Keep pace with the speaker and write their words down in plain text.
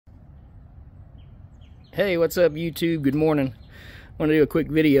Hey, what's up YouTube? Good morning. I want to do a quick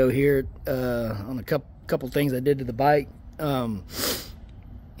video here on a couple things I did to the bike.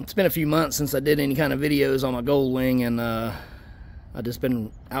 It's been a few months since I did any kind of videos on my GoldWing, and I've just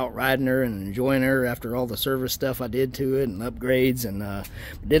been out riding her and enjoying her after all the service stuff I did to it and upgrades, and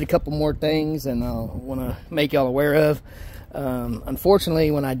did a couple more things and I want to make y'all aware of.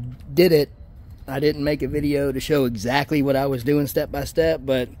 Unfortunately, when I did it, I didn't make a video to show exactly what I was doing step by step,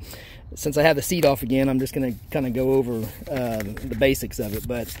 but since I have the seat off again, I'm just going to kind of go over the basics of it.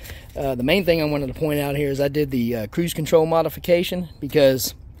 But the main thing I wanted to point out here is I did the cruise control modification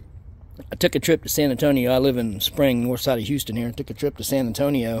because I took a trip to San Antonio. I live in Spring, north side of Houston here. I took a trip to San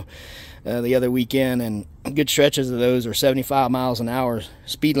Antonio the other weekend, and good stretches of those are 75 miles an hour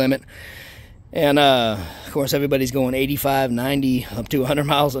speed limit. And of course, everybody's going 85, 90, up to 100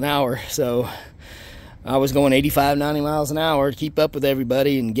 miles an hour. So I was going 85, 90 miles an hour to keep up with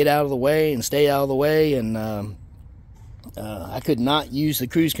everybody and get out of the way and stay out of the way. And I could not use the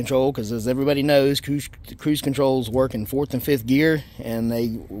cruise control because, as everybody knows, cruise controls work in 4th and 5th gear, and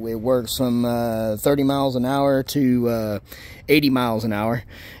it works from 30 miles an hour to 80 miles an hour.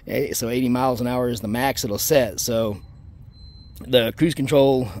 So 80 miles an hour is the max it'll set. So the cruise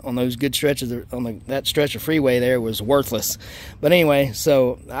control on those good stretches, on that stretch of freeway there, was worthless. But anyway,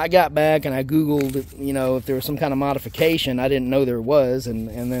 so I got back and I Googled, you know, if there was some kind of modification. I didn't know there was, and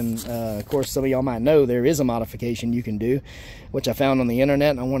then of course some of y'all might know there is a modification you can do, which I found on the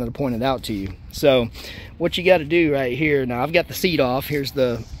internet, and I wanted to point it out to you. So what you got to do right here, now I've got the seat off. Here's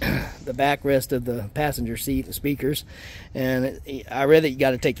the backrest of the passenger seat, the speakers, and I read that you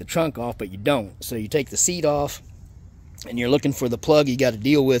got to take the trunk off, but you don't. So you take the seat off, and you're looking for the plug you got to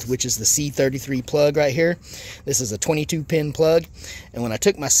deal with, which is the C33 plug right here. This is a 22 pin plug, and when I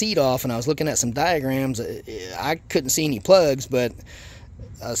took my seat off and I was looking at some diagrams, I couldn't see any plugs, but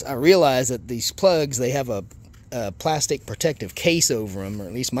I realized that these plugs, they have a plastic protective case over them, or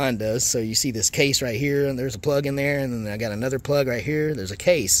at least mine does. So you see this case right here, and there's a plug in there, and then I got another plug right here, there's a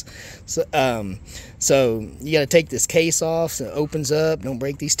case. So you got to take this case off so it opens up. Don't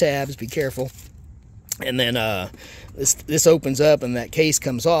break these tabs, be careful. And then this opens up and that case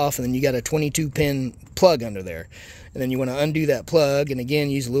comes off, and then you got a 22 pin plug under there, and then you want to undo that plug, and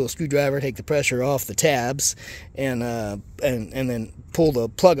again use a little screwdriver, take the pressure off the tabs, and then pull the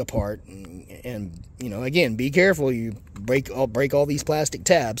plug apart, and you know, again, be careful, you break all these plastic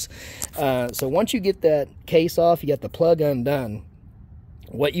tabs. So once you get that case off, you got the plug undone.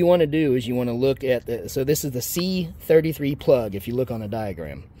 What you want to do is you want to look at so this is the C33 plug if you look on a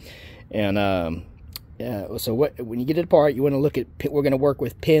diagram, and so when you get it apart, you want to look at, we're going to work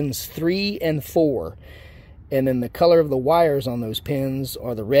with pins 3 and 4, and then the color of the wires on those pins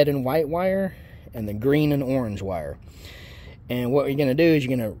are the red and white wire and the green and orange wire. And what you're going to do is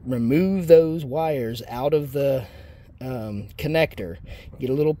you're going to remove those wires out of the connector.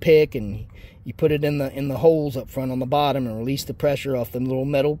 Get a little pick and you put it in the holes up front on the bottom and release the pressure off the little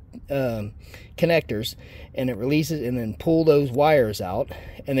metal connectors, and it releases, and then pull those wires out,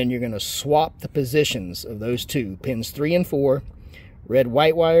 and then you're going to swap the positions of those two pins 3 and 4, red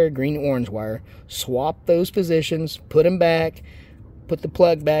white wire, green orange wire. Swap those positions, put them back, put the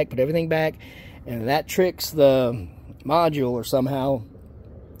plug back, put everything back, and that tricks the module or somehow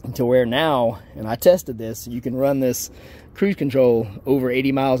to where now, and I tested this, you can run this cruise control over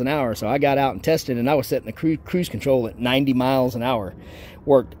 80 miles an hour. So I got out and tested, and I was setting the cruise control at 90 miles an hour.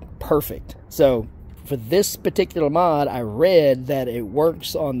 Worked perfect. So for this particular mod, I read that it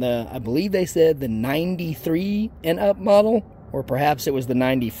works on the, I believe they said the 93 and up model, or perhaps it was the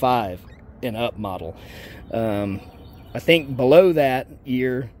 95 and up model. I think below that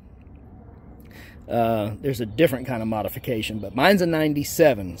year there's a different kind of modification, but mine's a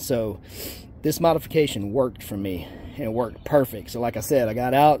 97. So this modification worked for me, and it worked perfect. So like I said, I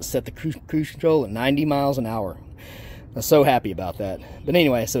got out, set the cruise control at 90 miles an hour. I'm so happy about that. But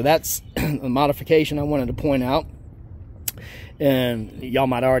anyway, so that's a modification I wanted to point out, and y'all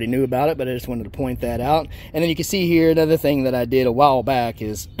might already knew about it, but I just wanted to point that out. And then you can see here another thing that I did a while back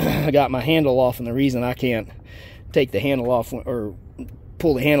is I got my handle off, and the reason I can't take the handle off or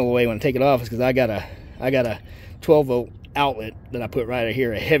pull the handle away when I take it off is because I got a 12 volt outlet that I put right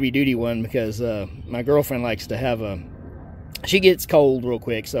here, a heavy duty one, because my girlfriend likes to have she gets cold real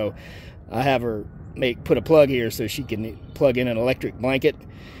quick, so I have her put a plug here so she can plug in an electric blanket.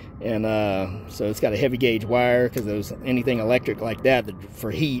 And so it's got a heavy gauge wire, because anything electric like that for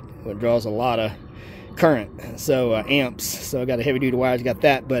heat, it draws a lot of current, so amps. So I got a heavy duty wire, I got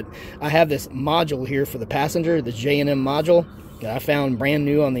that. But I have this module here for the passenger, the J&M module that I found brand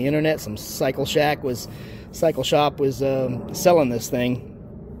new on the internet. Some cycle shop was selling this thing,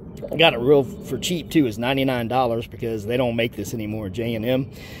 I got it real for cheap too. It's $99 because they don't make this anymore, J&M.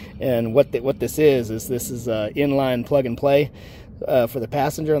 And what this is inline plug and play for the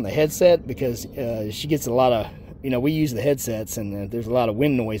passenger on the headset, because she gets a lot of, we use the headsets and there's a lot of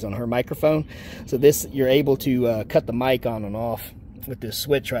wind noise on her microphone. So this, you're able to cut the mic on and off with this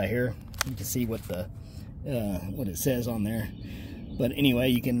switch right here. You can see what it says on there. But anyway,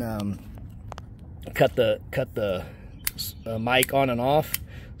 you can cut the mic on and off.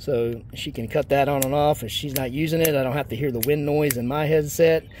 So she can cut that on and off. If she's not using it, I don't have to hear the wind noise in my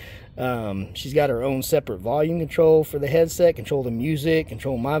headset. She's got her own separate volume control for the headset, control the music,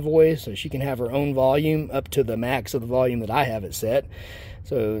 control my voice, so she can have her own volume up to the max of the volume that I have it set.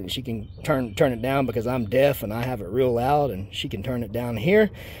 So she can turn it down because I'm deaf and I have it real loud, and she can turn it down here.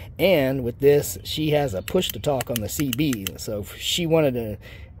 And with this, she has a push to talk on the CB. So if she wanted to,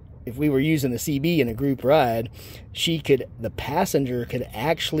 if we were using the CB in a group ride, the passenger could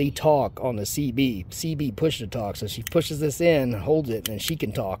actually talk on the CB push to talk. So she pushes this in, holds it, and she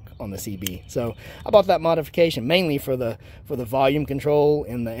can talk on the CB. So I bought that modification mainly for the volume control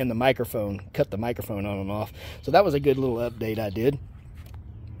and the microphone, cut the microphone on and off. So that was a good little update I did.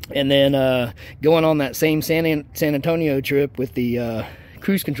 And then going on that same San Antonio trip with the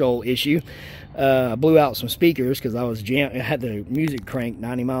cruise control issue, I blew out some speakers because I had the music cranked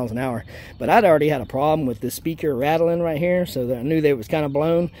 90 miles an hour, but I'd already had a problem with this speaker rattling right here, so that I knew that it was kind of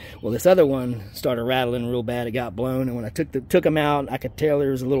blown. Well, this other one started rattling real bad. It got blown, and when I took them out, I could tell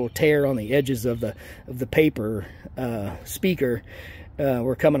there was a little tear on the edges of the paper speaker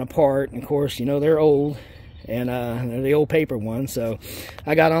were coming apart. And of course, they're old, and they're the old paper ones. So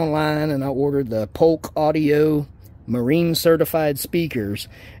I got online and I ordered the Polk Audio marine certified speakers,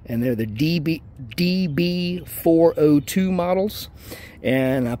 and they're the DB402 models,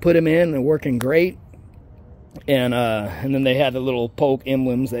 and I put them in. They're working great. And then they had the little Polk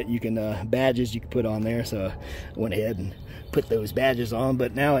emblems that you can badges you can put on there, so I went ahead and put those badges on.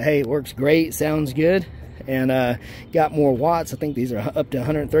 But now, hey, it works great, sounds good, and got more watts. I think these are up to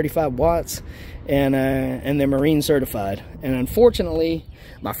 135 watts, and they're marine certified. And unfortunately,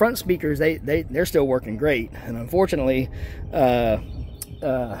 my front speakers, they're still working great. And unfortunately, the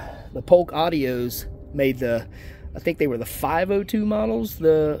Polk Audios made I think they were the 502 models,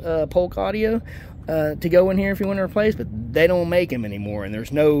 the Polk Audio, to go in here if you want to replace, but they don't make them anymore. And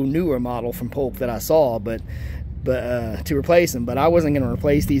there's no newer model from Polk that I saw, but to replace them. But I wasn't going to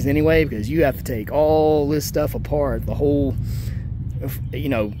replace these anyway, because you have to take all this stuff apart, the whole,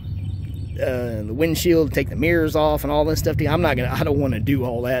 the windshield, take the mirrors off and all this stuff. I don't want to do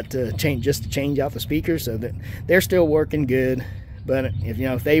all that to change out the speakers. So that they're still working good, but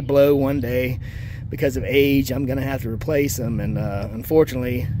if they blow one day because of age, I'm gonna have to replace them. And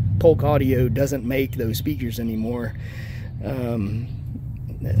unfortunately, Polk Audio doesn't make those speakers anymore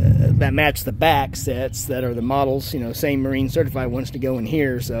that match the back sets that are the models, same marine certified ones to go in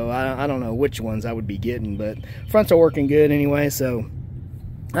here. So I don't know which ones I would be getting, but fronts are working good anyway. So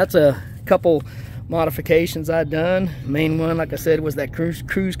that's a couple modifications I've done. Main one, like I said, was that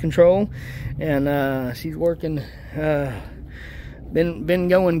cruise control, and she's working, been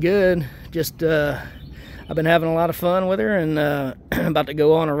going good. Just I've been having a lot of fun with her, and I'm about to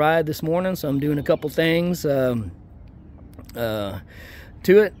go on a ride this morning, so I'm doing a couple things to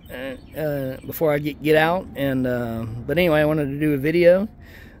it before I get out. And but anyway, I wanted to do a video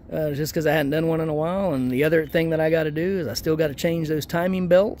just because I hadn't done one in a while. And the other thing that I got to do is I still got to change those timing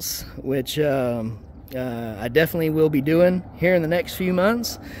belts, which I definitely will be doing here in the next few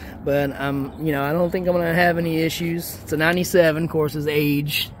months. But I don't think I'm gonna have any issues. It's a 97, of course, is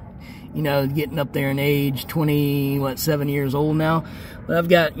age, getting up there in age, 7 years old now. But I've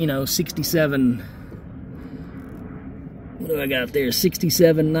got 67. What do I got there?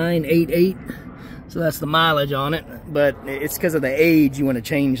 67,988. So that's the mileage on it. But it's because of the age you want to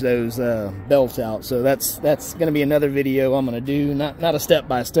change those belts out. So that's going to be another video I'm going to do. Not a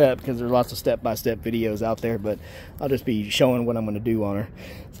step-by-step, because there's lots of step-by-step videos out there. But I'll just be showing what I'm going to do on her.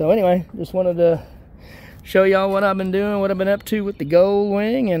 So anyway, just wanted to show y'all what I've been doing, what I've been up to with the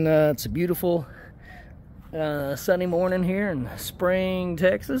GoldWing. And it's a beautiful sunny morning here in Spring,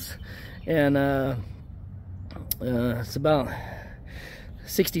 Texas. And it's about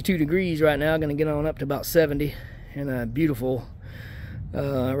 62 degrees right now. Gonna get on up to about 70, and beautiful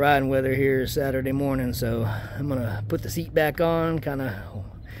riding weather here Saturday morning. So I'm gonna put the seat back on, kind of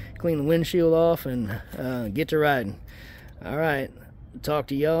clean the windshield off, and get to riding. All right, talk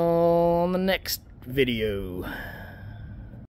to y'all on the next video.